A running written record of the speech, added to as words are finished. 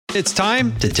It's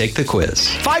time to take the quiz.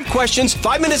 5 questions,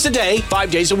 5 minutes a day,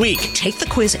 5 days a week. Take the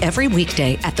quiz every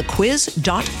weekday at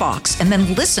thequiz.fox and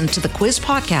then listen to the quiz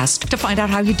podcast to find out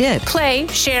how you did. Play,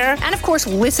 share, and of course,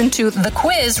 listen to The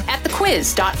Quiz at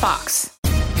thequiz.fox.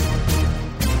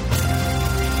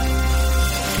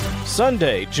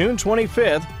 Sunday, June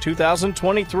 25th,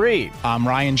 2023. I'm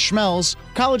Ryan Schmelz.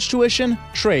 College tuition,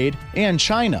 trade, and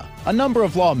China. A number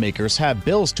of lawmakers have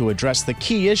bills to address the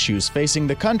key issues facing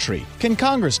the country. Can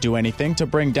Congress do anything to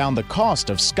bring down the cost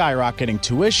of skyrocketing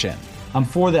tuition? I'm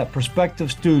for that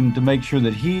prospective student to make sure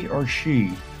that he or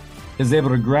she is able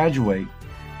to graduate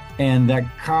and that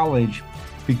college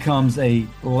becomes a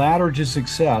ladder to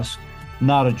success,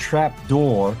 not a trap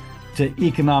door to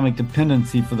economic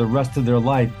dependency for the rest of their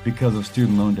life because of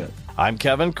student loan debt. I'm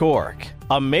Kevin Cork.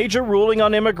 A major ruling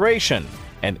on immigration,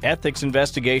 an ethics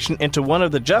investigation into one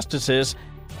of the justices,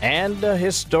 and a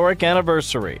historic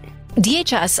anniversary.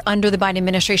 DHS under the Biden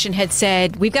administration had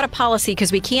said, we've got a policy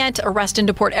because we can't arrest and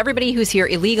deport everybody who's here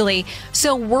illegally.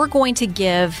 So we're going to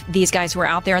give these guys who are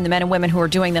out there and the men and women who are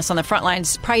doing this on the front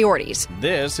lines priorities.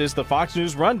 This is the Fox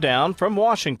News Rundown from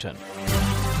Washington.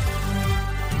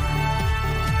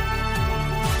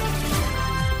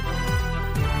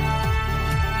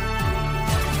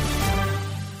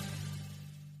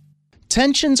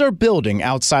 Tensions are building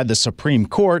outside the Supreme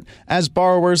Court as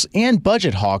borrowers and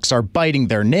budget hawks are biting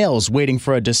their nails waiting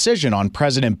for a decision on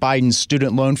President Biden's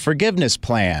student loan forgiveness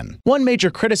plan. One major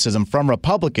criticism from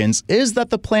Republicans is that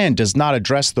the plan does not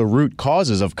address the root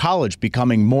causes of college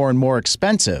becoming more and more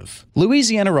expensive.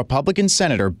 Louisiana Republican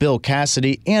Senator Bill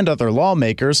Cassidy and other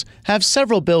lawmakers have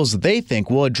several bills they think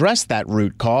will address that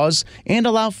root cause and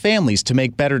allow families to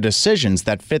make better decisions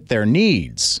that fit their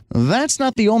needs. That's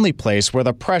not the only place where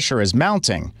the pressure is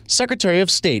mounting. Secretary of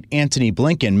State Antony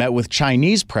Blinken met with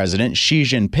Chinese President Xi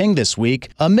Jinping this week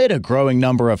amid a growing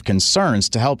number of concerns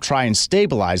to help try and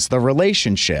stabilize the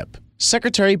relationship.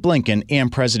 Secretary Blinken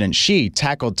and President Xi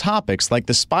tackled topics like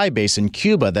the spy base in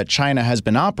Cuba that China has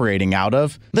been operating out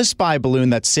of, the spy balloon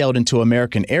that sailed into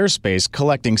American airspace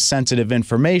collecting sensitive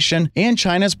information, and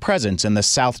China's presence in the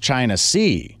South China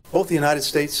Sea. Both the United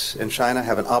States and China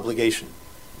have an obligation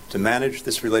to manage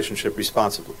this relationship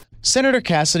responsibly. Senator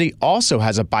Cassidy also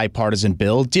has a bipartisan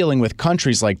bill dealing with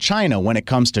countries like China when it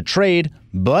comes to trade.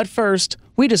 But first,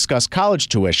 we discuss college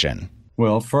tuition.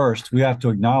 Well, first, we have to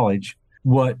acknowledge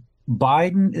what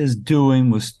Biden is doing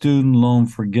with student loan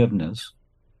forgiveness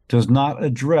does not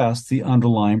address the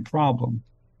underlying problem.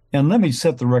 And let me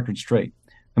set the record straight.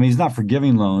 I mean, he's not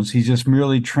forgiving loans. He's just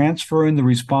merely transferring the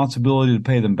responsibility to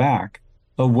pay them back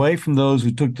away from those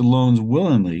who took the loans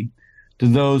willingly to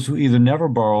those who either never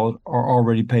borrowed or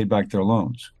already paid back their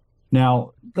loans.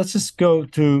 Now, let's just go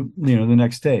to the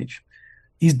next stage.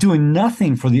 He's doing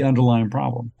nothing for the underlying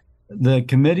problem. The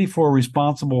Committee for a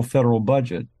Responsible Federal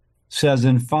Budget says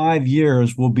in 5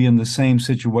 years we'll be in the same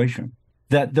situation,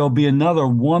 that there'll be another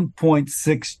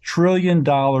 $1.6 trillion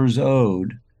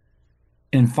owed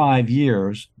in 5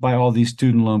 years by all these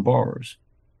student loan borrowers.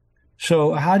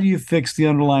 So how do you fix the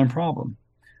underlying problem?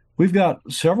 We've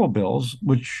got several bills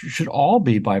which should all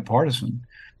be bipartisan.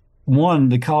 One,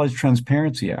 the College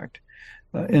Transparency Act.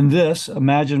 In this,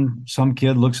 imagine some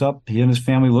kid looks up, he and his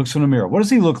family looks in a mirror. What does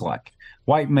he look like?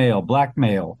 White male, black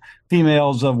male,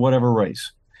 females of whatever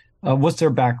race. What's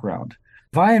their background?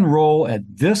 If I enroll at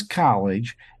this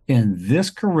college in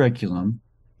this curriculum,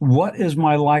 what is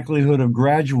my likelihood of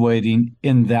graduating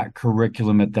in that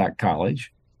curriculum at that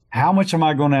college? How much am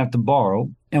I going to have to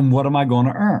borrow? And what am I going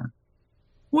to earn?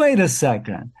 Wait a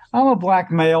second. I'm a black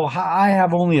male. I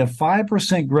have only a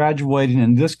 5% graduating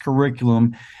in this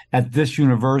curriculum at this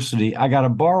university. I got to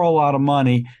borrow a lot of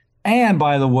money. And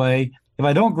by the way, if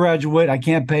I don't graduate, I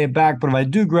can't pay it back. But if I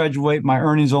do graduate, my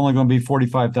earnings are only going to be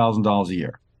 $45,000 a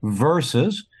year.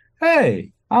 Versus,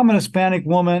 hey, I'm an Hispanic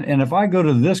woman, and if I go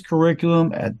to this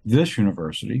curriculum at this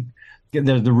university,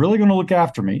 they're really going to look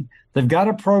after me. They've got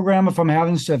a program if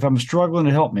I'm struggling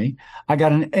to help me. I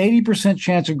got an 80%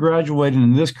 chance of graduating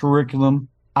in this curriculum.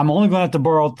 I'm only going to have to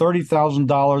borrow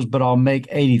 $30,000, but I'll make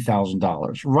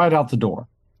 $80,000 right out the door.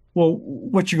 Well,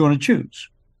 what you going to choose?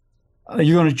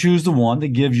 You're going to choose the one that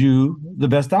gives you the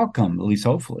best outcome, at least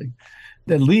hopefully.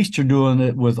 At least you're doing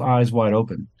it with eyes wide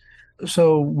open.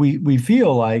 So we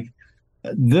feel like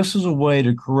this is a way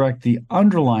to correct the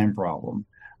underlying problem,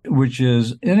 which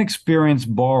is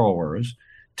inexperienced borrowers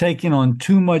taking on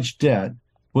too much debt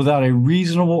without a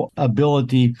reasonable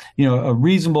ability, a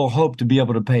reasonable hope to be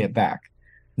able to pay it back.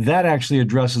 That actually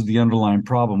addresses the underlying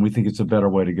problem. We think it's a better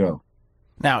way to go.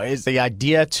 Now, is the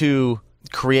idea to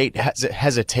create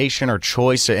hesitation or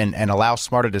choice and allow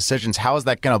smarter decisions, how is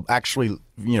that going to actually,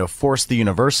 force the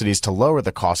universities to lower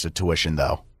the cost of tuition,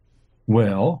 though?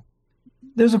 Well,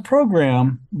 there's a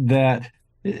program that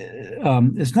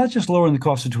it's not just lowering the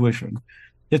cost of tuition,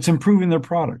 it's improving their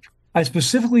product. I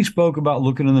specifically spoke about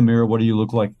looking in the mirror, what do you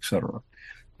look like, et cetera.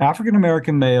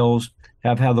 African-American males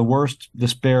have had the worst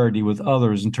disparity with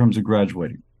others in terms of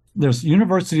graduating. There's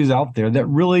universities out there that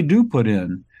really do put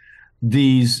in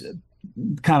these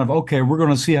kind of, okay, we're going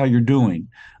to see how you're doing.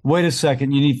 Wait a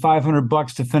second, you need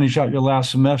 $500 to finish out your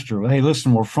last semester. Hey,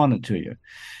 listen, we'll front it to you.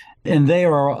 And they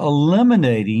are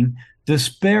eliminating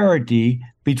disparity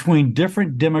between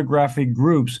different demographic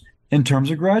groups in terms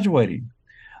of graduating.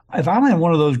 If I'm in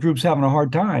one of those groups having a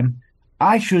hard time,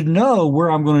 I should know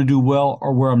where I'm going to do well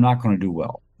or where I'm not going to do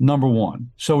well, number one.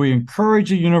 So we encourage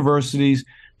the universities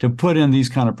to put in these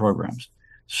kind of programs.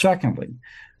 Secondly,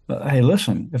 hey,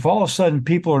 listen, if all of a sudden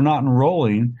people are not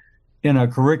enrolling in a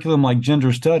curriculum like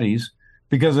gender studies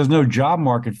because there's no job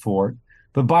market for it,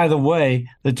 but by the way,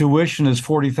 the tuition is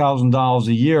 $40,000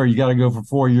 a year, you got to go for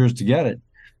 4 years to get it,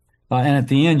 and at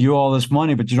the end you owe all this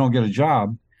money but you don't get a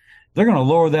job, they're going to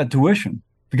lower that tuition.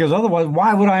 Because otherwise,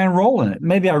 why would I enroll in it?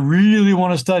 Maybe I really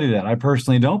want to study that. I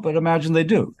personally don't, but imagine they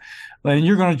do. And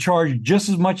you're going to charge just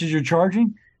as much as you're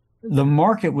charging. The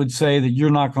market would say that you're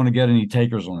not going to get any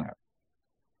takers on that.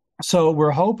 So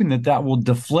we're hoping that that will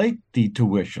deflate the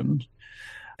tuition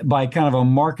by kind of a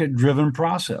market-driven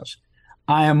process.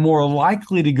 I am more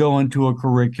likely to go into a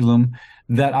curriculum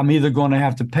that I'm either going to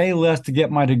have to pay less to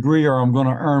get my degree or I'm going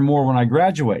to earn more when I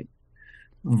graduate,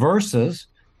 versus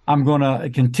I'm going to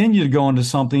continue to go into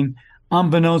something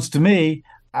unbeknownst to me,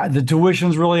 the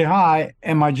tuition's really high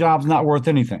and my job's not worth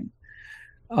anything.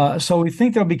 So we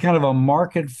think there'll be kind of a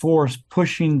market force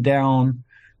pushing down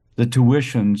the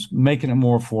tuitions, making it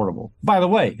more affordable. By the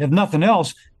way, if nothing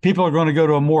else, people are going to go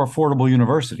to a more affordable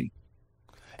university.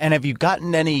 And have you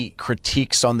gotten any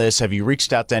critiques on this? Have you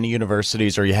reached out to any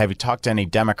universities or have you talked to any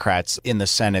Democrats in the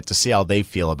Senate to see how they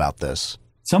feel about this?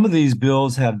 Some of these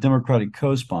bills have Democratic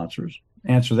co-sponsors.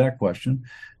 Answer that question.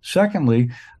 Secondly,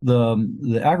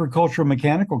 the agricultural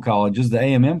mechanical colleges, the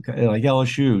A&M, like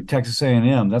LSU, Texas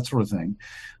A&M, that sort of thing,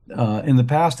 in the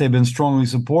past, they've been strongly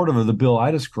supportive of the bill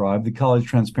I described, the College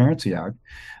Transparency Act.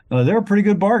 They're a pretty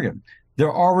good bargain.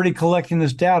 They're already collecting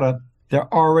this data.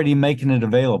 They're already making it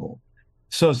available.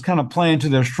 So it's kind of playing to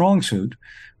their strong suit.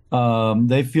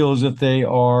 They feel as if they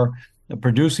are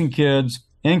producing kids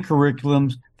in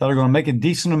curriculums that are going to make a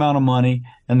decent amount of money,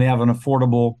 and they have an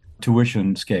affordable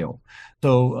tuition scale.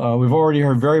 So we've already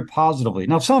heard very positively.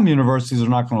 Now, some universities are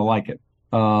not going to like it.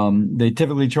 They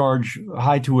typically charge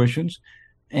high tuitions,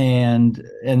 and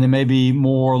they may be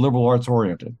more liberal arts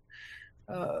oriented.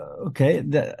 Okay,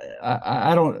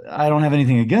 I don't have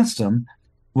anything against them.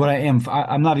 What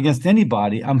I'm not against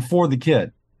anybody. I'm for the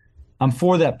kid. I'm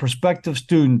for that prospective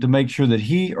student to make sure that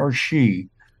he or she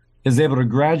is able to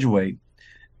graduate,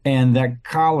 and that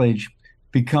college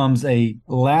becomes a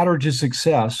ladder to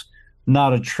success,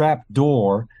 not a trap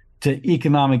door to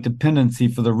economic dependency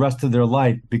for the rest of their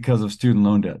life because of student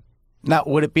loan debt. Now,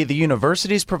 would it be the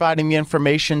universities providing the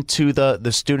information to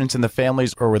the students and the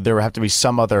families, or would there have to be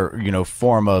some other,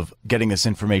 form of getting this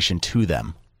information to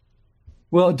them?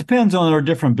 Well, it depends on our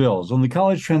different bills. On the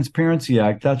College Transparency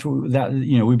Act,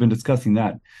 we've been discussing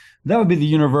that. That would be the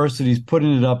universities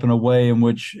putting it up in a way in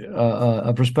which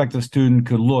a prospective student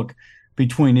could look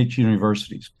between each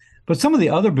universities. But some of the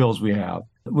other bills we have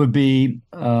would be,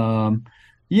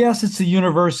 yes, it's a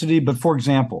university, but for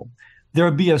example, there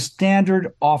would be a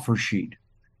standard offer sheet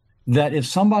that if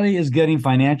somebody is getting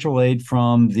financial aid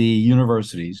from the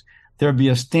universities, there'd be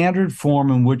a standard form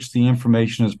in which the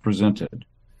information is presented.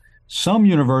 Some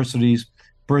universities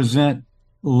present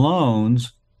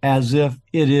loans as if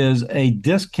it is a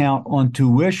discount on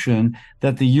tuition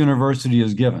that the university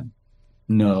is given.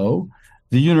 No,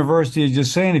 the university is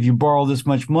just saying if you borrow this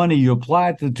much money, you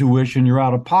apply it to the tuition, your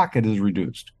out-of-pocket is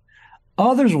reduced.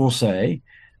 Others will say,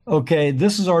 okay,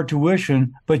 this is our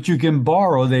tuition, but you can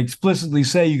borrow. They explicitly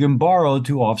say you can borrow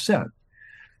to offset.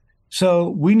 So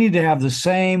we need to have the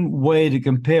same way to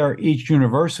compare each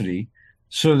university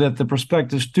so that the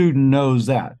prospective student knows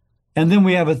that. And then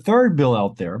we have a third bill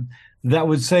out there that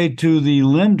would say to the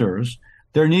lenders,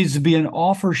 there needs to be an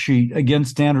offer sheet, again,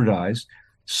 standardized,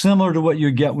 similar to what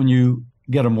you get when you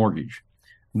get a mortgage.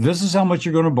 This is how much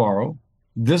you're going to borrow.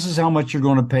 This is how much you're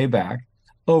going to pay back.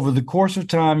 Over the course of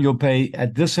time, you'll pay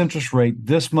at this interest rate,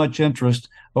 this much interest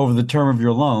over the term of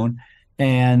your loan,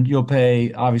 and you'll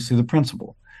pay, obviously, the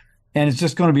principal. And it's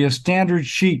just going to be a standard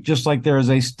sheet, just like there is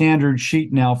a standard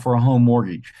sheet now for a home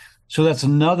mortgage. So that's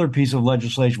another piece of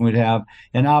legislation we'd have.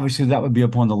 And obviously that would be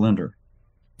upon the lender.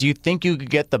 Do you think you could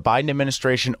get the Biden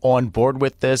administration on board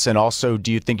with this? And also,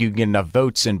 do you think you can get enough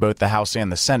votes in both the House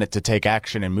and the Senate to take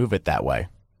action and move it that way?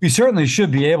 We certainly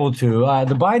should be able to.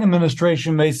 The Biden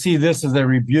administration may see this as a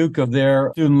rebuke of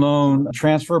their student loan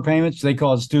transfer payments. They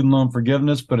call it student loan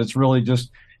forgiveness, but it's really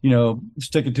just,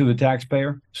 stick it to the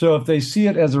taxpayer. So if they see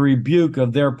it as a rebuke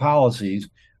of their policies,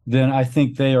 then I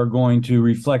think they are going to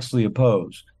reflexively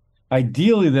oppose.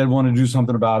 Ideally, they'd want to do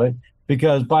something about it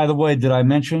because, by the way, did I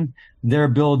mention their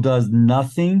bill does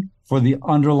nothing for the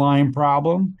underlying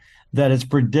problem that it's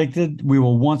predicted we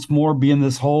will once more be in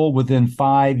this hole within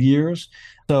 5 years.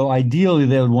 So ideally,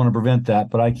 they would want to prevent that,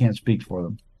 but I can't speak for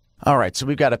them. All right, so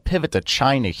we've got to pivot to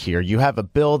China here. You have a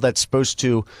bill that's supposed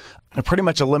to pretty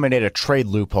much eliminate a trade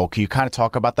loophole. Can you kind of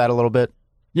talk about that a little bit?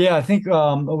 Yeah, I think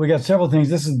we got several things.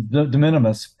 This is de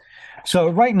minimis. So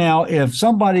right now, if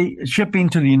somebody shipping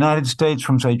to the United States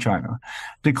from, say, China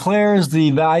declares the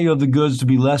value of the goods to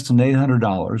be less than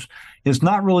 $800, it's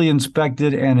not really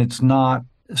inspected and it's not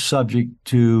subject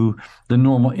to the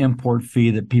normal import fee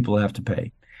that people have to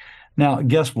pay. Now,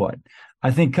 guess what?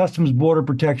 I think Customs Border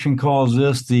Protection calls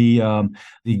this the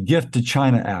Gift to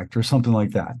China Act or something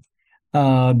like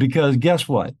that. Because guess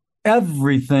what?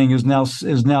 Everything is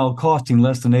now costing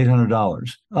less than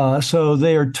 $800. So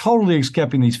they are totally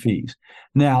escaping these fees.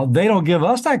 Now, they don't give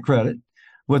us that credit.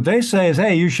 What they say is,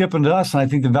 hey, you're shipping to us, and I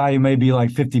think the value may be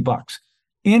like $50.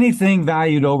 Anything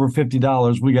valued over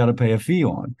 $50, we got to pay a fee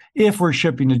on if we're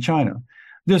shipping to China.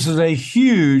 This is a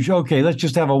huge, okay, let's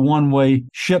just have a one-way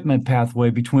shipment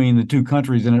pathway between the two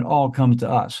countries, and it all comes to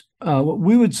us. What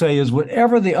we would say is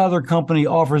whatever the other company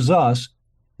offers us,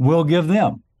 we'll give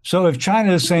them. So if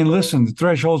China is saying, listen, the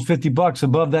threshold's $50,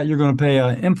 above that you're going to pay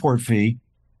an import fee.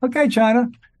 Okay, China,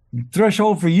 the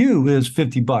threshold for you is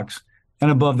 $50,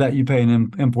 and above that you pay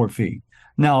an import fee.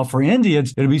 Now, for India,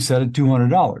 it'll be set at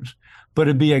 $200, but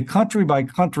it'd be a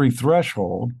country-by-country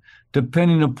threshold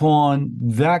depending upon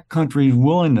that country's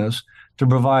willingness to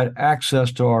provide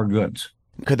access to our goods.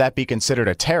 Could that be considered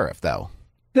a tariff, though?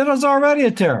 That is already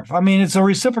a tariff. I mean, it's a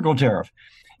reciprocal tariff.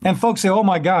 And folks say, oh,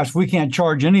 my gosh, we can't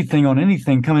charge anything on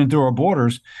anything coming through our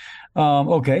borders.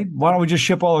 Okay, why don't we just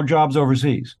ship all our jobs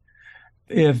overseas?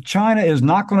 If China is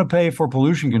not going to pay for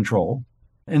pollution control,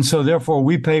 and so therefore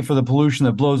we pay for the pollution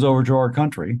that blows over to our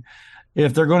country,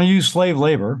 if they're going to use slave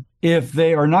labor, if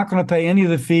they are not going to pay any of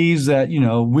the fees that,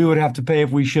 we would have to pay if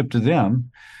we ship to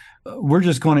them, we're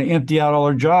just going to empty out all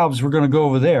our jobs. We're going to go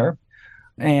over there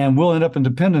and we'll end up in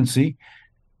dependency.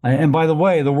 And by the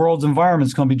way, the world's environment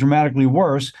is going to be dramatically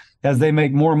worse as they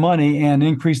make more money and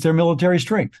increase their military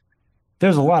strength.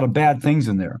 There's a lot of bad things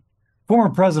in there.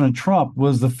 Former President Trump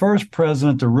was the first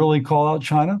president to really call out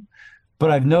China,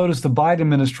 but I've noticed the Biden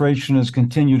administration has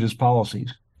continued his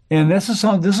policies. And this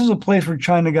is a place where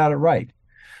China got it right.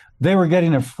 They were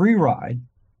getting a free ride,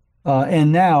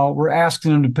 and now we're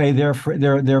asking them to pay their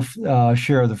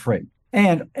share of the freight.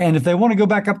 And if they want to go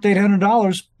back up to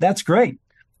 $800, that's great.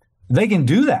 They can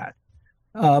do that,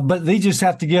 but they just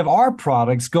have to give our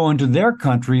products going to their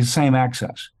country the same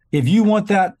access. If you want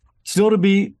that still to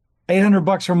be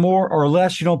 $800 or more or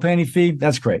less, you don't pay any fee,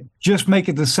 that's great. Just make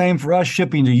it the same for us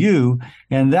shipping to you,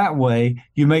 and that way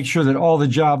you make sure that all the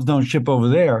jobs don't ship over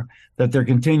there, that there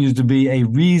continues to be a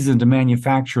reason to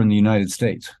manufacture in the United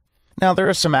States. Now, there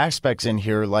are some aspects in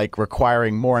here like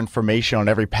requiring more information on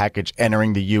every package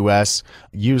entering the U.S.,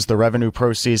 use the revenue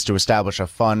proceeds to establish a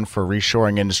fund for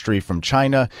reshoring industry from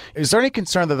China. Is there any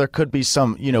concern that there could be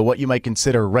some, what you might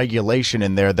consider regulation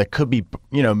in there that could be,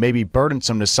 maybe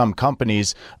burdensome to some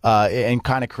companies and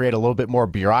kind of create a little bit more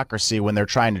bureaucracy when they're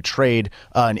trying to trade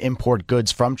and import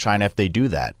goods from China if they do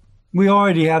that? We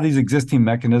already have these existing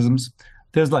mechanisms.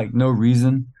 There's no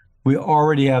reason. We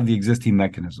already have the existing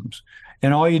mechanisms.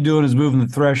 And all you're doing is moving the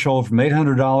threshold from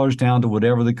 $800 down to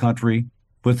whatever the country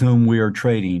with whom we are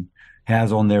trading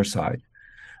has on their side.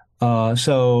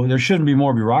 So there shouldn't be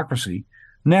more bureaucracy.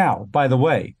 Now, by the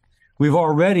way, we've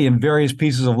already in various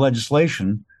pieces of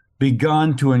legislation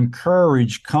begun to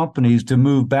encourage companies to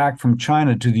move back from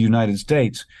China to the United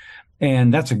States.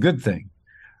 And that's a good thing.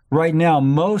 Right now,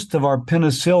 most of our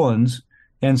penicillins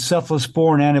and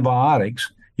cephalosporin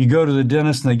antibiotics, you go to the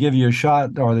dentist and they give you a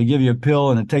shot or they give you a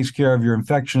pill and it takes care of your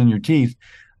infection in your teeth.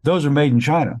 Those are made in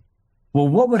China. Well,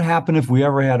 what would happen if we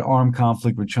ever had armed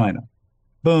conflict with China?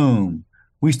 Boom,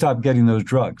 we stopped getting those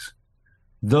drugs.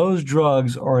 Those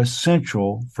drugs are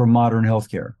essential for modern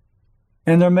healthcare.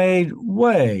 And they're made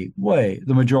the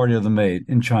majority of them made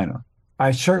in China.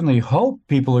 I certainly hope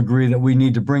people agree that we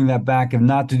need to bring that back, if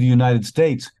not to the United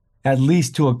States, at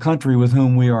least to a country with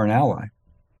whom we are an ally.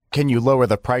 Can you lower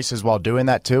the prices while doing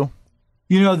that too?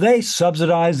 They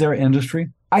subsidize their industry.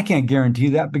 I can't guarantee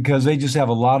that because they just have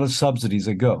a lot of subsidies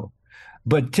that go.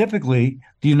 But typically,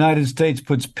 the United States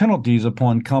puts penalties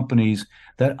upon companies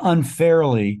that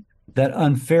unfairly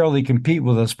compete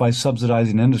with us by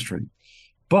subsidizing industry.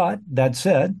 But that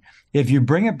said, if you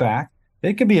bring it back,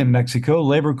 it could be in Mexico.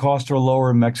 Labor costs are lower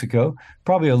in Mexico,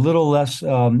 probably a little less,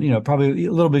 probably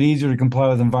a little bit easier to comply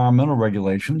with environmental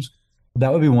regulations.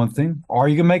 That would be one thing. Or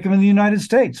you can make them in the United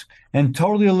States and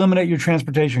totally eliminate your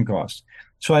transportation costs.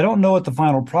 So I don't know what the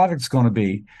final product's going to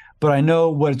be, but I know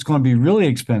what it's going to be really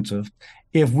expensive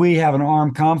if we have an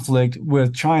armed conflict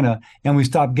with China and we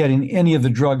stop getting any of the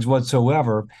drugs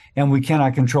whatsoever and we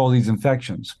cannot control these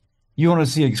infections. You want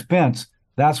to see expense,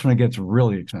 that's when it gets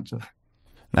really expensive.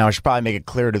 Now, I should probably make it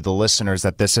clear to the listeners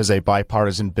that this is a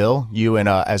bipartisan bill, you and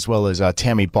as well as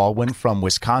Tammy Baldwin from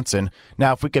Wisconsin.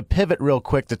 Now, if we could pivot real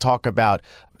quick to talk about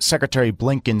Secretary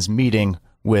Blinken's meeting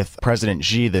with President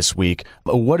Xi this week.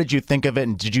 What did you think of it,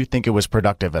 and did you think it was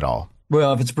productive at all?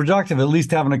 Well, if it's productive, at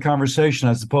least having a conversation,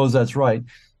 I suppose that's right.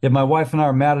 If my wife and I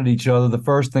are mad at each other, the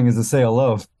first thing is to say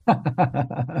hello.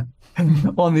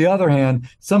 On the other hand,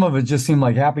 some of it just seemed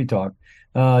like happy talk.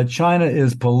 China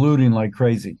is polluting like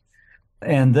crazy.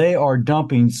 And they are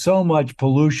dumping so much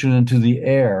pollution into the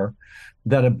air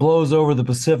that it blows over the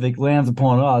Pacific, lands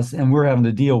upon us, and we're having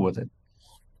to deal with it.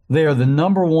 They are the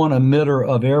number one emitter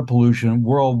of air pollution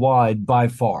worldwide by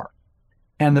far.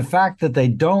 And the fact that they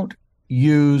don't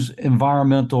use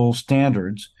environmental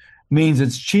standards means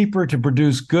it's cheaper to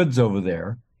produce goods over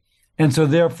there. And so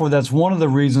therefore, that's one of the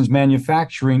reasons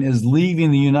manufacturing is leaving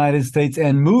the United States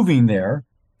and moving there,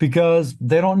 because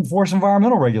they don't enforce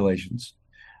environmental regulations.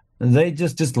 They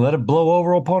just let it blow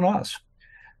over upon us.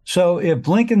 So if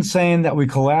Blinken's saying that we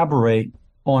collaborate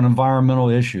on environmental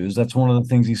issues, that's one of the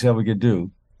things he said we could do,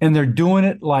 and they're doing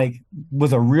it like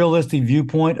with a realistic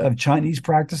viewpoint of Chinese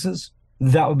practices,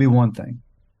 that would be one thing.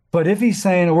 But if he's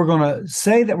saying we're going to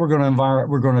say that we're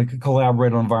going to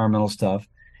collaborate on environmental stuff,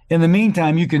 in the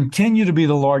meantime, you continue to be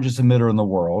the largest emitter in the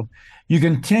world. You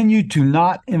continue to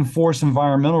not enforce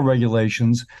environmental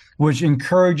regulations, which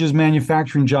encourages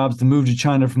manufacturing jobs to move to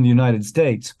China from the United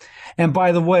States. And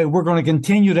by the way, we're going to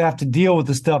continue to have to deal with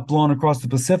the stuff blowing across the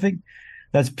Pacific.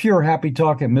 That's pure happy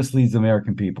talk and misleads the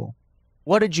American people.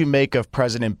 What did you make of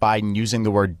President Biden using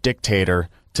the word dictator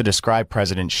to describe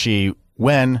President Xi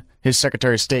when his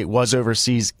Secretary of State was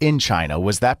overseas in China?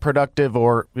 Was that productive,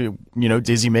 or,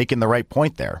 is he making the right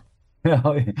point there?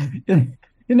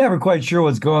 You're never quite sure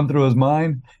what's going through his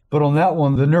mind, but on that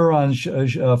one, the neurons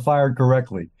fired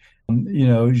correctly.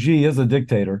 Xi is a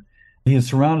dictator. He has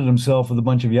surrounded himself with a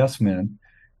bunch of yes men.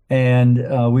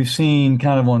 And we've seen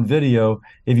kind of on video,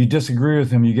 if you disagree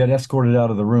with him, you get escorted out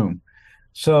of the room.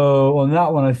 So on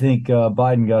that one, I think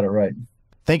Biden got it right.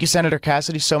 Thank you, Senator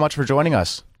Cassidy, so much for joining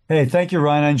us. Hey, thank you,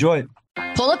 Ryan. I enjoyed it.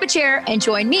 Pull up a chair and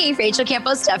join me, Rachel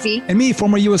Campos Duffy. And me,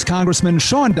 former U.S. Congressman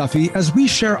Sean Duffy, as we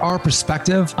share our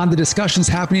perspective on the discussions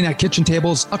happening at kitchen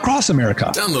tables across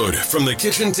America. Download From the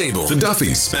Kitchen Table the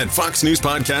Duffys at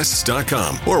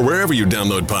foxnewspodcasts.com or wherever you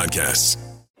download podcasts.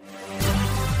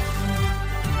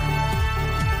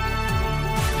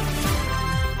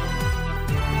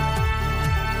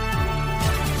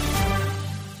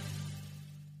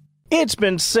 It's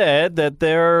been said that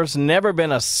there's never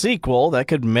been a sequel that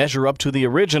could measure up to the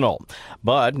original.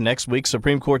 But next week's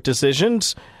Supreme Court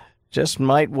decisions just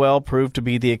might well prove to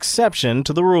be the exception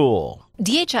to the rule.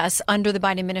 DHS under the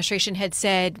Biden administration had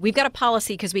said, we've got a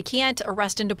policy because we can't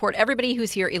arrest and deport everybody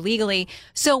who's here illegally.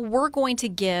 So we're going to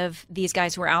give these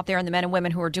guys who are out there and the men and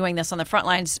women who are doing this on the front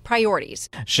lines priorities.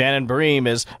 Shannon Bream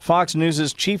is Fox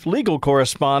News' chief legal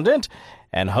correspondent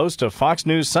and host of Fox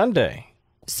News Sunday.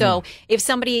 So if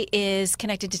somebody is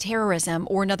connected to terrorism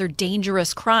or another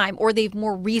dangerous crime, or they've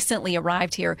more recently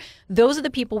arrived here, those are the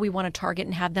people we want to target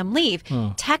and have them leave.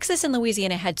 Texas and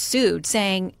Louisiana had sued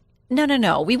saying,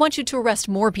 no, we want you to arrest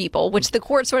more people, which the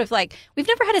court sort of like, we've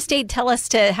never had a state tell us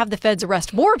to have the feds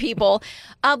arrest more people.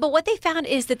 But what they found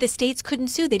is that the states couldn't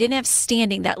sue. They didn't have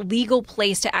standing, that legal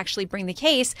place to actually bring the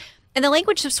case. And the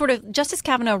language of sort of Justice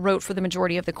Kavanaugh wrote for the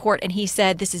majority of the court, and he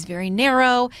said this is very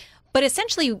narrow. But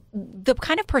essentially, the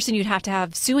kind of person you'd have to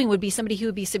have suing would be somebody who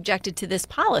would be subjected to this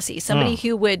policy, somebody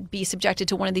who would be subjected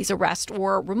to one of these arrests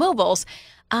or removals.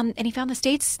 And he found the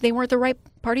states, they weren't the right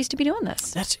parties to be doing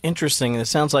this. That's interesting. It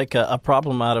sounds like a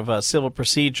problem out of civil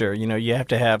procedure. You have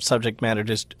to have subject matter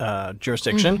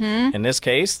jurisdiction. In this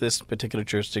case, this particular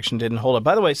jurisdiction didn't hold it.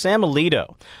 By the way, Sam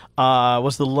Alito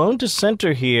was the lone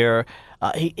dissenter here.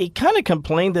 He kind of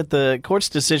complained that the court's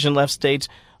decision left states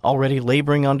already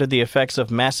laboring under the effects of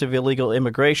massive illegal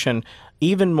immigration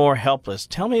even more helpless.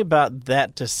 Tell me about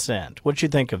that dissent. What you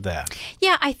think of that?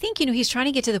 Yeah, I think, he's trying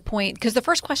to get to the point, because the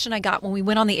first question I got when we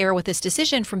went on the air with this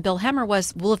decision from Bill Hemmer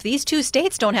was, well, if these two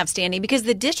states don't have standing, because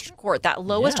the district court, that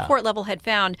lowest court level, had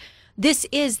found these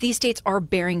states are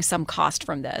bearing some cost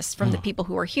from this, from the people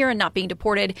who are here and not being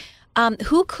deported.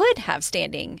 Who could have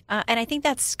standing? And I think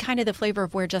that's kind of the flavor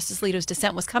of where Justice Alito's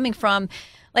dissent was coming from.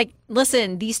 Like,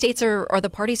 listen, these states are the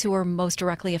parties who are most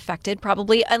directly affected,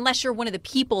 probably, unless you're one of the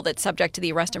people that's subject to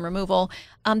the arrest and removal.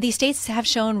 These states have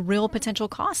shown real potential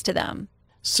cost to them.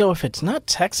 So if it's not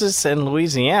Texas and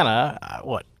Louisiana,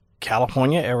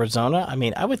 California, Arizona? I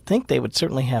mean, I would think they would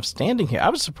certainly have standing here. I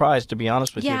was surprised, to be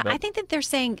honest with you. Yeah, I think that they're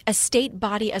saying a state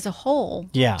body as a whole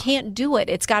can't do it.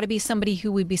 It's got to be somebody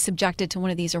who would be subjected to one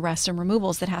of these arrests and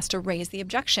removals that has to raise the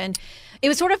objection. It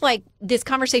was sort of like this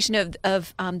conversation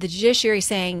of the judiciary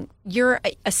saying, you're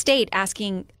a state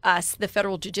asking us, the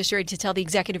federal judiciary, to tell the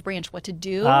executive branch what to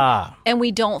do. And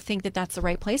we don't think that that's the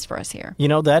right place for us here.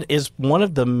 That is one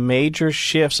of the major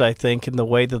shifts, I think, in the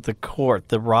way that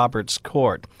the Roberts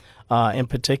Court, in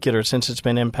particular, since it's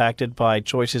been impacted by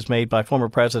choices made by former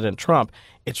President Trump,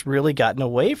 it's really gotten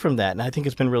away from that. And I think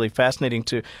it's been really fascinating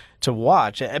to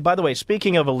watch. And by the way,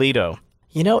 speaking of Alito,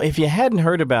 if you hadn't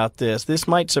heard about this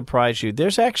might surprise you.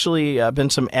 There's actually been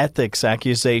some ethics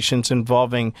accusations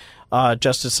involving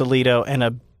Justice Alito and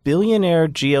a billionaire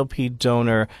GOP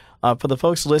donor. For the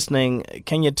folks listening,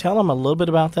 can you tell them a little bit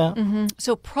about that? Mm-hmm.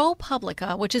 So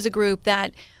ProPublica, which is a group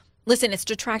that, listen, its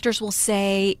detractors will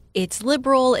say it's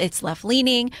liberal, it's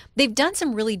left-leaning. They've done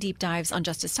some really deep dives on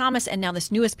Justice Thomas, and now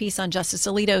this newest piece on Justice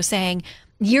Alito saying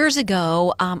years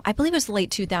ago, I believe it was the late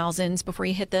 2000s, before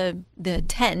he hit the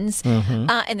tens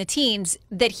and the teens,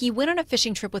 that he went on a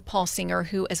fishing trip with Paul Singer,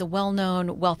 who is a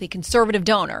well-known, wealthy conservative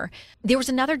donor. There was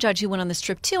another judge who went on this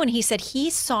trip too, and he said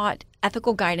he sought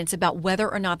ethical guidance about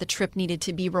whether or not the trip needed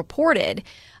to be reported.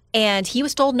 And he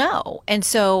was told no. And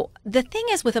so the thing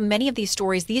is, with many of these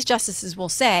stories, these justices will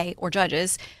say, or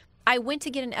judges, I went to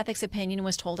get an ethics opinion and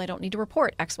was told I don't need to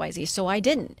report XYZ, so I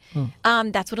didn't.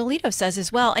 That's what Alito says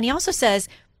as well. And he also says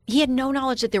he had no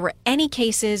knowledge that there were any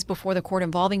cases before the court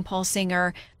involving Paul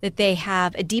Singer, that they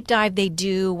have a deep dive they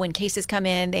do when cases come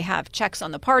in. They have checks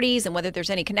on the parties and whether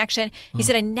there's any connection. He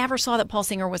said, I never saw that Paul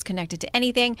Singer was connected to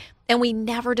anything, and we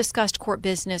never discussed court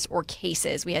business or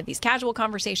cases. We had these casual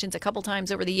conversations a couple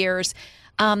times over the years.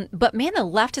 But man, the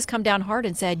left has come down hard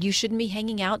and said, you shouldn't be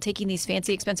hanging out, taking these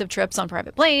fancy, expensive trips on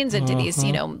private planes and to these,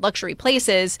 luxury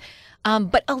places.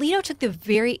 But Alito took the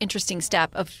very interesting step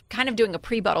of kind of doing a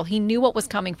pre-buttal. He knew what was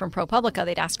coming from ProPublica.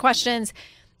 They'd ask questions.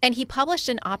 And he published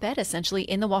an op-ed, essentially,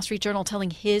 in the Wall Street Journal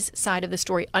telling his side of the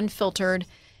story, unfiltered.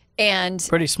 And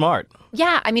pretty smart.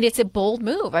 Yeah, I mean, it's a bold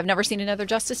move. I've never seen another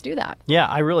justice do that. Yeah,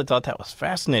 I really thought that was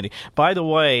fascinating. By the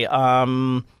way,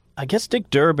 I guess Dick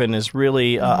Durbin is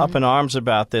really up in arms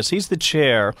about this. He's the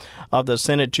chair of the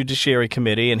Senate Judiciary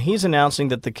Committee, and he's announcing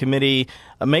that the committee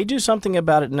may do something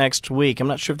about it next week. I'm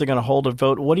not sure if they're going to hold a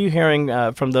vote. What are you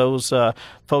hearing from those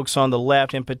folks on the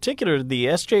left, in particular the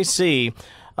SJC?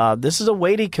 This is a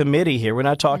weighty committee here. We're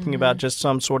not talking about just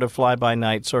some sort of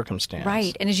fly-by-night circumstance.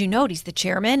 Right. And as you note, he's the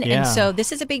chairman. Yeah. And so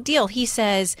this is a big deal. He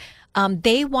says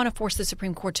they want to force the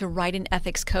Supreme Court to write an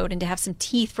ethics code and to have some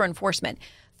teeth for enforcement.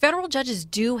 Federal judges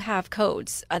do have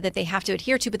codes that they have to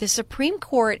adhere to, but the Supreme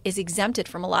Court is exempted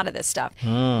from a lot of this stuff.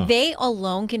 They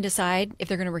alone can decide if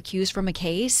they're going to recuse from a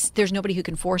case. There's nobody who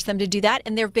can force them to do that.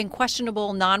 And there have been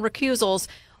questionable non-recusals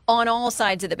on all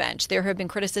sides of the bench. There have been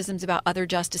criticisms about other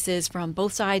justices from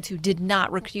both sides who did not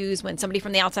recuse when somebody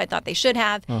from the outside thought they should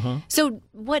have. So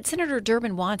what Senator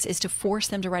Durbin wants is to force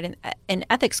them to write an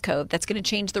ethics code that's going to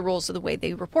change the rules of the way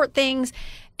they report things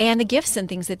and the gifts and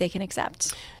things that they can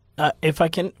accept. If I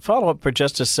can follow up for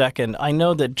just a second, I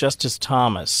know that Justice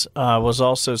Thomas was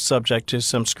also subject to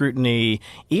some scrutiny.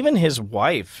 Even his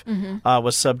wife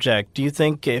was subject. Do you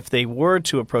think if they were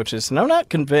to approach this, and I'm not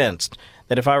convinced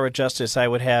that if I were a justice, I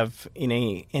would have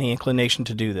any inclination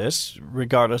to do this,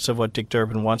 regardless of what Dick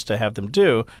Durbin wants to have them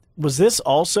do. Was this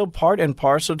also part and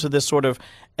parcel to this sort of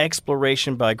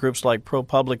exploration by groups like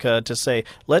ProPublica to say,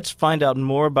 let's find out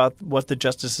more about what the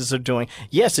justices are doing?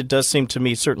 Yes, it does seem to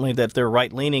me certainly that they're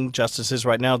right-leaning justices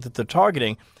right now that they're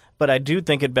targeting, but I do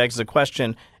think it begs the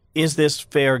question, is this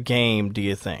fair game, do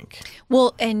you think?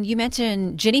 Well, and you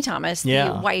mentioned Ginny Thomas,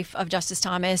 the wife of Justice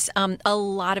Thomas. A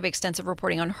lot of extensive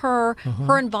reporting on her,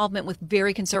 her involvement with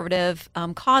very conservative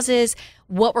causes,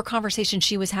 what were conversations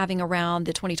she was having around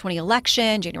the 2020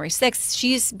 election, January 6th.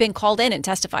 She's been called in and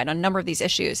testified on a number of these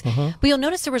issues. But you'll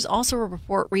notice there was also a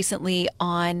report recently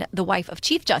on the wife of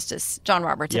Chief Justice John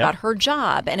Roberts about her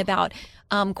job and about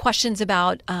questions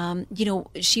about,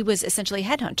 she was essentially a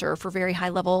headhunter for very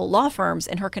high-level law firms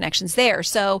and her connections there.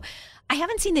 So I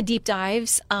haven't seen the deep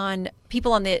dives on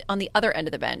people on the other end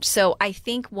of the bench. So I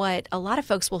think what a lot of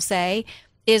folks will say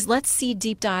is let's see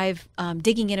deep dive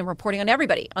digging in and reporting on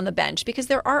everybody on the bench, because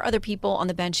there are other people on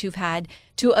the bench who've had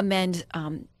to amend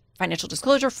financial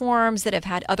disclosure forms, that have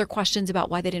had other questions about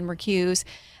why they didn't recuse,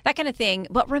 that kind of thing.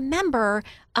 But remember,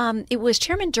 it was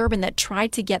Chairman Durbin that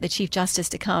tried to get the Chief Justice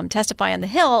to come testify on the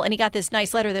Hill, and he got this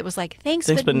nice letter that was like,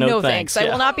 thanks but no thanks. I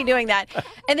will not be doing that.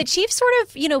 And the chief sort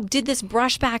of, did this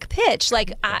brushback pitch,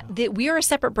 like, that we are a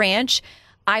separate branch.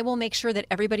 I will make sure that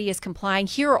everybody is complying.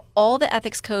 Here are all the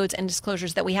ethics codes and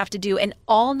disclosures that we have to do. And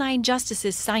all 9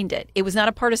 justices signed it. It was not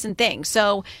a partisan thing.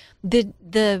 So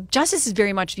the justices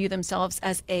very much view themselves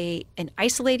as an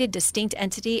isolated, distinct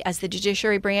entity, as the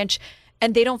judiciary branch.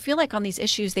 And they don't feel like on these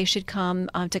issues they should come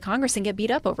to Congress and get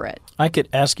beat up over it. I could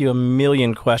ask you a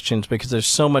million questions because there's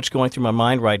so much going through my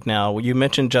mind right now. You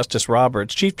mentioned Justice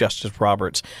Roberts, Chief Justice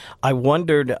Roberts. I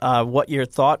wondered what your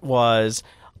thought was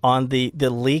on the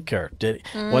leaker.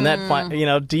 When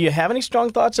that, do you have any strong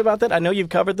thoughts about that? I know you've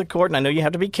covered the court, and I know you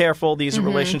have to be careful. These are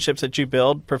relationships that you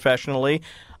build professionally.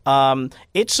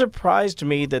 It surprised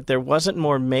me that there wasn't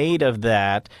more made of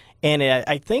that. And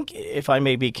I think, if I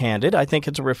may be candid, I think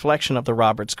it's a reflection of the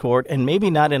Roberts Court, and maybe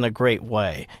not in a great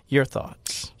way. Your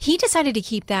thoughts? He decided to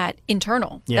keep that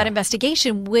internal, that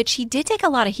investigation, which he did take a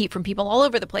lot of heat from people all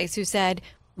over the place who said,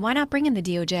 why not bring in the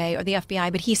DOJ or the FBI?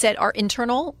 But he said our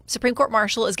internal Supreme Court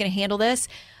marshal is going to handle this.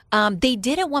 They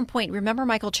did at one point, remember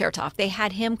Michael Chertoff? They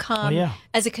had him come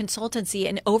as a consultancy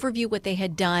and overview what they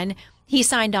had done. He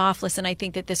signed off, listen, I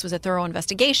think that this was a thorough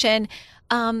investigation.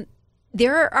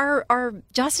 There are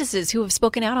justices who have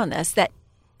spoken out on this that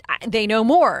they know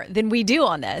more than we do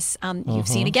on this. You've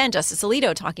seen, again, Justice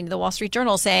Alito talking to the Wall Street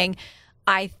Journal saying,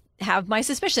 I have my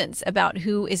suspicions about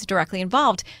who is directly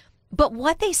involved. But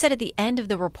what they said at the end of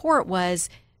the report was,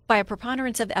 by a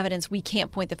preponderance of evidence, we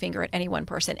can't point the finger at any one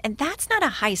person. And that's not a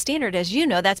high standard, as you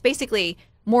know. That's basically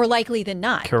more likely than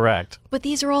not. Correct. But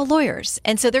these are all lawyers.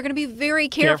 And so they're going to be very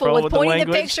careful with pointing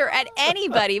the picture at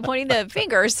anybody, pointing the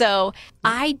finger. So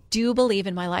I do believe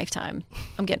in my lifetime,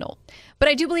 I'm getting old, but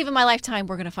I do believe in my lifetime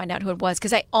we're going to find out who it was,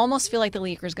 because I almost feel like the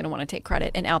leaker is going to want to take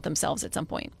credit and out themselves at some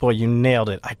point. Boy, you nailed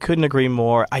it. I couldn't agree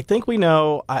more. I think we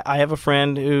know. I have a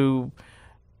friend who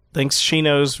thinks she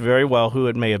knows very well who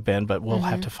it may have been, but we'll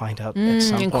have to find out at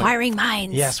some point. Inquiring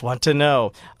minds. Yes, want to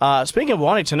know. Speaking of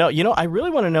wanting to know, I really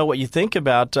want to know what you think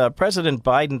about President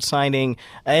Biden signing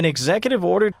an executive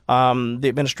order. The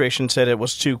administration said it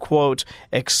was to, quote,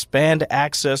 expand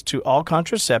access to all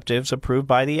contraceptives approved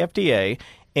by the FDA,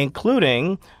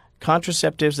 including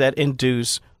contraceptives that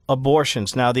induce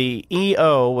abortions. Now, the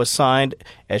EO was signed,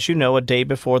 as you know, a day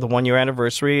before the one-year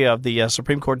anniversary of the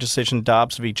Supreme Court decision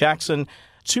Dobbs v. Jackson.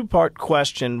 Two-part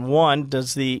question. One,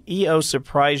 does the EO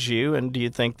surprise you, and do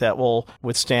you think that will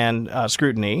withstand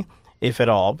scrutiny, if at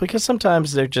all? Because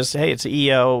sometimes they're just, hey, it's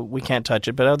EO, we can't touch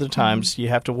it, but other times you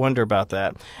have to wonder about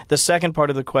that. The second part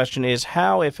of the question is,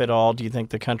 how, if at all, do you think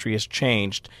the country has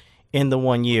changed in the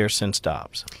 1 year since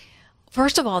Dobbs?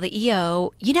 First of all, the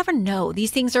EO, you never know. These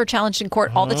things are challenged in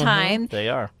court all the time. They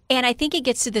are. And I think it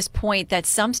gets to this point that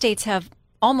some states have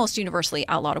almost universally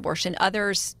outlawed abortion.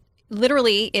 Others,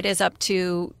 literally, it is up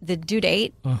to the due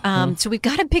date. So we've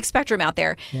got a big spectrum out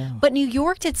there. Yeah. But New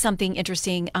York did something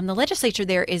interesting. The legislature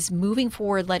there is moving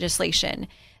forward legislation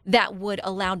that would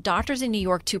allow doctors in New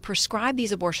York to prescribe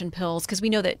these abortion pills, because we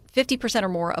know that 50% or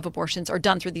more of abortions are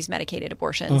done through these medicated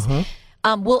abortions.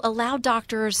 Will allow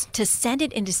doctors to send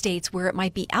it into states where it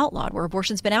might be outlawed, where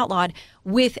abortion's been outlawed,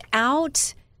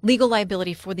 without legal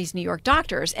liability for these New York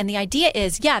doctors. And the idea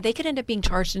is, they could end up being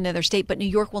charged in another state, but New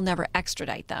York will never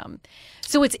extradite them.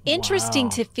 So it's interesting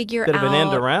to figure out. Could have been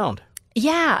end around.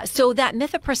 Yeah. So that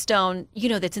mifepristone,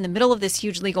 that's in the middle of this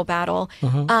huge legal battle,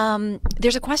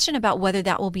 there's a question about whether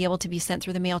that will be able to be sent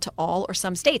through the mail to all or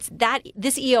some states.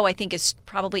 This EO, I think, is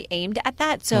probably aimed at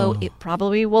that. So it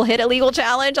probably will hit a legal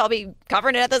challenge. I'll be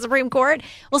covering it at the Supreme Court.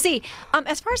 We'll see.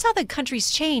 As far as how the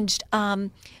country's changed,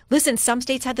 listen, some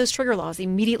states had those trigger laws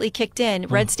immediately kicked in.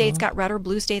 Red states got redder,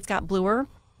 blue states got bluer.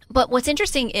 But what's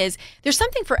interesting is there's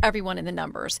something for everyone in the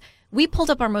numbers. We pulled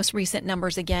up our most recent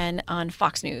numbers again on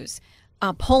Fox News.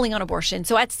 Polling on abortion.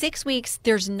 So at 6 weeks,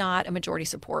 there's not a majority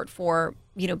support for,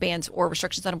 bans or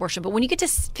restrictions on abortion. But when you get to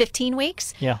 15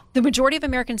 weeks, the majority of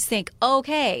Americans think,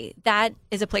 okay, that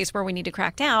is a place where we need to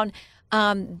crack down.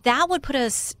 That would put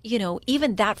us,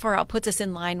 even that far out, puts us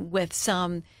in line with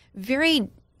some very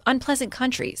unpleasant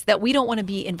countries that we don't want to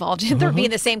be involved in. They're being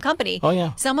the same company. Oh,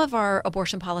 yeah. Some of our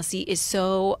abortion policy is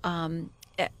so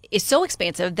is so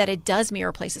expansive that it does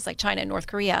mirror places like China and North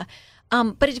Korea.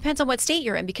 But it depends on what state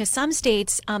you're in, because some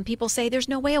states, people say there's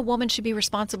no way a woman should be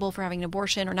responsible for having an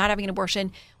abortion or not having an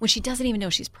abortion when she doesn't even know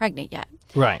she's pregnant yet.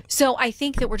 Right. So I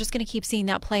think that we're just going to keep seeing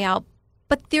that play out.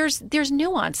 But there's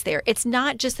nuance there. It's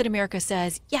not just that America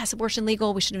says, yes, abortion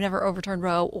legal, we should have never overturned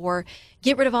Roe, or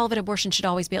get rid of all of it, abortion should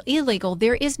always be illegal.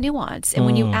 There is nuance. And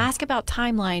when you ask about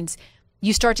timelines,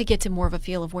 you start to get to more of a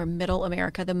feel of where middle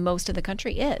America, the most of the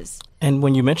country, is. And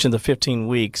when you mentioned the 15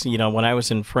 weeks, when I was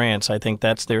in France, I think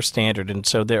that's their standard. And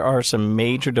so there are some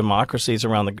major democracies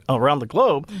around the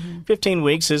globe. 15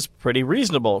 weeks is pretty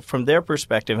reasonable from their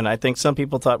perspective. And I think some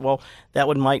people thought, well, that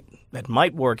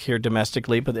might work here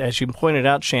domestically. But as you pointed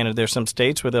out, Shannon, there's some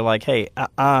states where they're like, hey,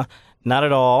 not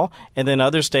at all. And then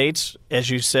other states, as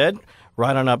you said,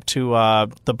 right on up to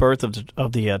the birth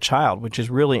of the child, which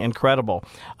is really incredible.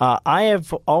 I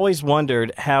have always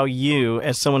wondered how you,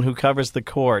 as someone who covers the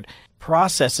court,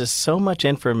 processes so much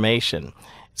information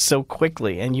so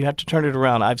quickly, and you have to turn it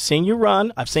around. I've seen you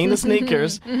run. I've seen the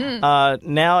sneakers.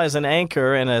 Now, as an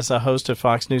anchor and as a host of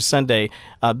Fox News Sunday,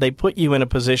 they put you in a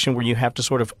position where you have to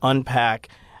sort of unpack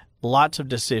lots of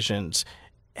decisions.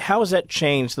 How has that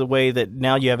changed the way that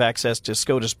now you have access to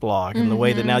SCOTUS blog and the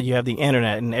way that now you have the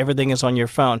internet and everything is on your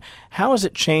phone? How has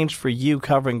it changed for you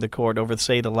covering the court over,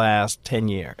 say, the last 10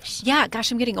 years? Yeah,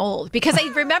 gosh, I'm getting old, because I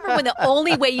remember when the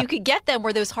only way you could get them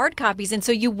were those hard copies. And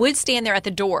so you would stand there at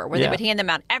the door where they would hand them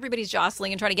out. Everybody's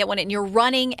jostling and trying to get one, and you're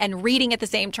running and reading at the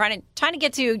same, trying to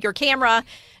get to your camera,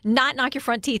 not knock your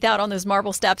front teeth out on those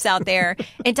marble steps out there,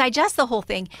 and digest the whole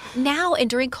thing. Now, and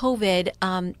during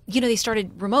COVID, they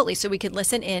started remotely, so we could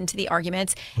listen in to the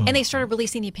arguments, and they started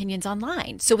releasing the opinions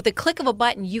online. So with the click of a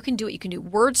button, you can do it. You can do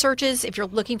word searches if you're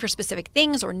looking for specific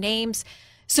things or names.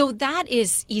 So that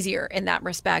is easier in that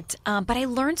respect. But I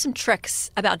learned some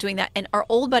tricks about doing that. And our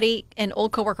old buddy and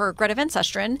old coworker, Greta Van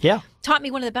Susteren, taught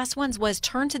me one of the best ones was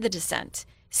turn to the dissent.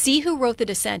 See who wrote the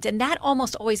dissent. And that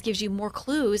almost always gives you more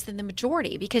clues than the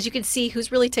majority, because you can see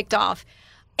who's really ticked off.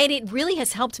 And it really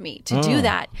has helped me to do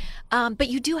that. But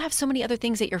you do have so many other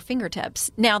things at your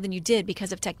fingertips now than you did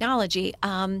because of technology.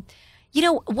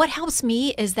 What helps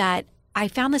me is that I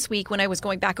found this week when I was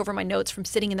going back over my notes from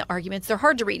sitting in the arguments, they're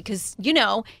hard to read because,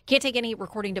 can't take any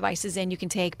recording devices in. You can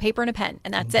take paper and a pen,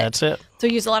 and that's it. That's it. So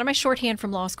I use a lot of my shorthand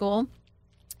from law school.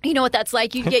 You know what that's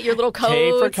like. You get your little codes.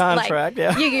 K for contract, you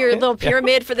get your little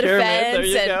pyramid for the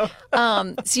defense. There you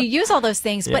go. So you use all those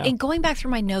things. But in going back through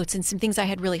my notes and some things I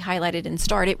had really highlighted and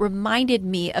starred, it reminded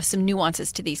me of some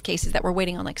nuances to these cases that we're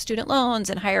waiting on, like student loans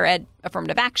and higher ed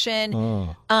affirmative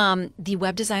action. The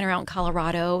web designer out in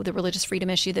Colorado, the religious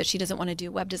freedom issue that she doesn't want to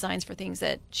do web designs for things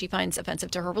that she finds offensive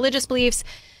to her religious beliefs.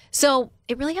 So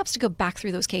it really helps to go back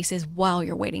through those cases while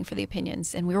you're waiting for the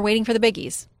opinions. And we were waiting for the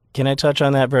biggies. Can I touch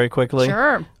on that very quickly?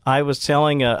 Sure. I was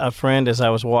telling a friend as I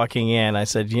was walking in, I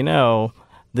said,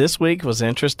 this week was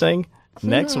interesting.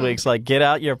 Next week's like, get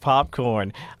out your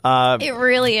popcorn. It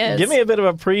really is. Give me a bit of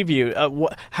a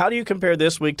preview. How do you compare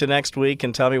this week to next week,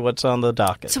 and tell me what's on the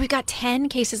docket? So we've got 10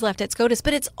 cases left at SCOTUS,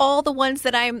 but it's all the ones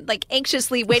that I'm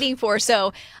anxiously waiting for.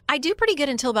 So I do pretty good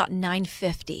until about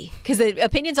 9:50, because the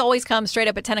opinions always come straight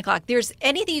up at 10 o'clock. There's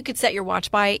anything you could set your watch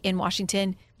by in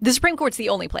Washington. The Supreme Court's the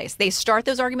only place. They start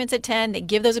those arguments at 10. They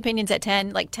give those opinions at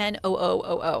 10, like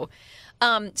 10:00.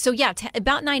 About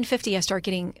 9:50, I start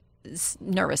getting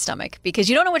nervous stomach, because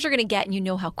you don't know what you're going to get, and you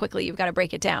know how quickly you've got to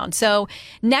break it down. So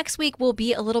next week will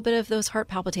be a little bit of those heart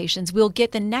palpitations. We'll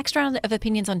get the next round of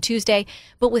opinions on Tuesday,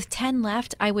 but with 10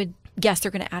 left, I would guess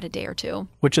they're going to add a day or two.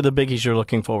 Which are the biggies you're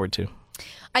looking forward to?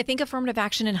 I think affirmative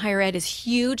action in higher ed is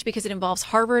huge because it involves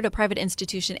Harvard, a private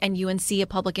institution, and UNC, a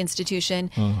public institution.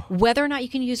 Whether or not you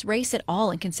can use race at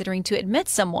all in considering to admit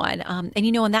someone. And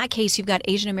in that case, you've got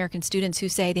Asian American students who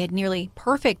say they had nearly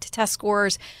perfect test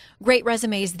scores, great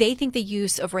resumes. They think the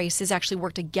use of race has actually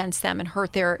worked against them and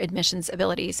hurt their admissions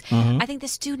abilities. I think the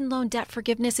student loan debt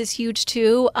forgiveness is huge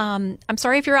too. I'm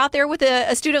sorry if you're out there with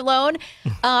a student loan.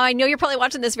 I know you're probably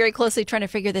watching this very closely trying to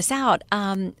figure this out.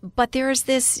 But there's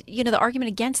this, the argument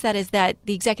against that is that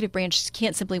the executive branch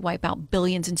can't simply wipe out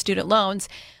billions in student loans.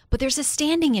 But there's a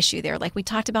standing issue there, like we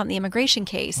talked about in the immigration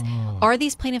case. Are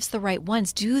these plaintiffs the right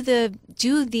ones? Do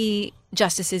the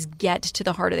justices get to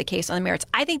the heart of the case on the merits?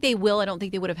 I think they will. I don't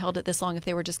think they would have held it this long if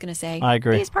they were just going to say, I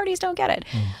agree, these parties don't get it.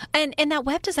 And that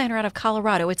web designer out of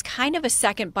Colorado, it's kind of a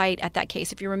second bite at that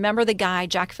case. If you remember the guy,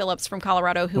 Jack Phillips from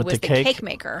Colorado, who was the cake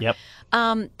maker. Yep.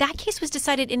 That case was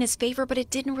decided in his favor, but it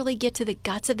didn't really get to the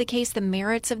guts of the case, the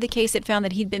merits of the case. It found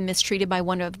that he'd been mistreated by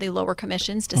one of the lower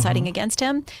commissions deciding against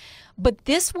him. But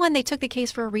this one, they took the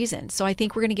case for a reason. So I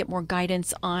think we're going to get more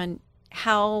guidance on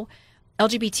how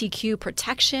LGBTQ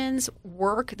protections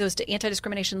work, those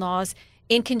anti-discrimination laws,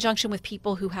 in conjunction with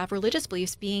people who have religious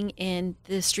beliefs being in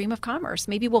the stream of commerce.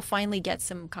 Maybe we'll finally get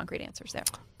some concrete answers there.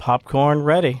 Popcorn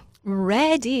ready.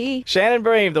 Ready. Shannon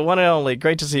Brave, the one and only.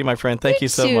 Great to see you, my friend. Thank you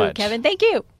so much. Kevin. Thank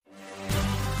you.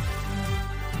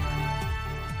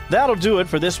 That'll do it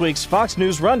for this week's Fox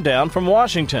News Rundown from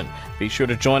Washington. Be sure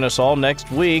to join us all next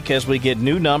week as we get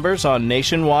new numbers on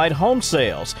nationwide home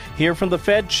sales, hear from the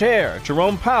Fed Chair,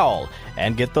 Jerome Powell,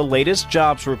 and get the latest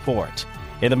jobs report.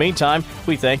 In the meantime,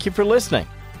 we thank you for listening.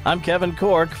 I'm Kevin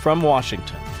Corke from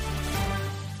Washington.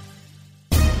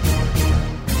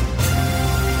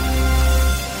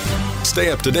 Stay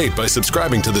up to date by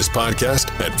subscribing to this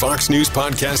podcast at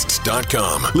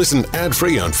foxnewspodcasts.com. Listen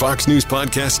ad-free on Fox News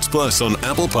Podcasts Plus on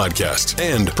Apple Podcasts.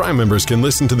 And Prime members can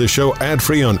listen to the show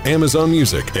ad-free on Amazon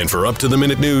Music. And for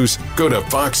up-to-the-minute news, go to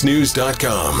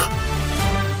foxnews.com.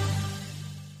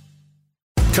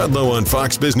 Kudlow on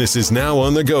Fox Business is now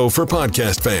on the go for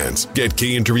podcast fans. Get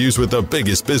key interviews with the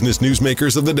biggest business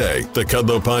newsmakers of the day. The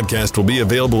Kudlow podcast will be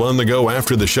available on the go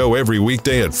after the show every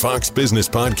weekday at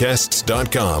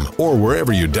foxbusinesspodcasts.com or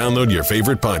wherever you download your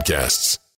favorite podcasts.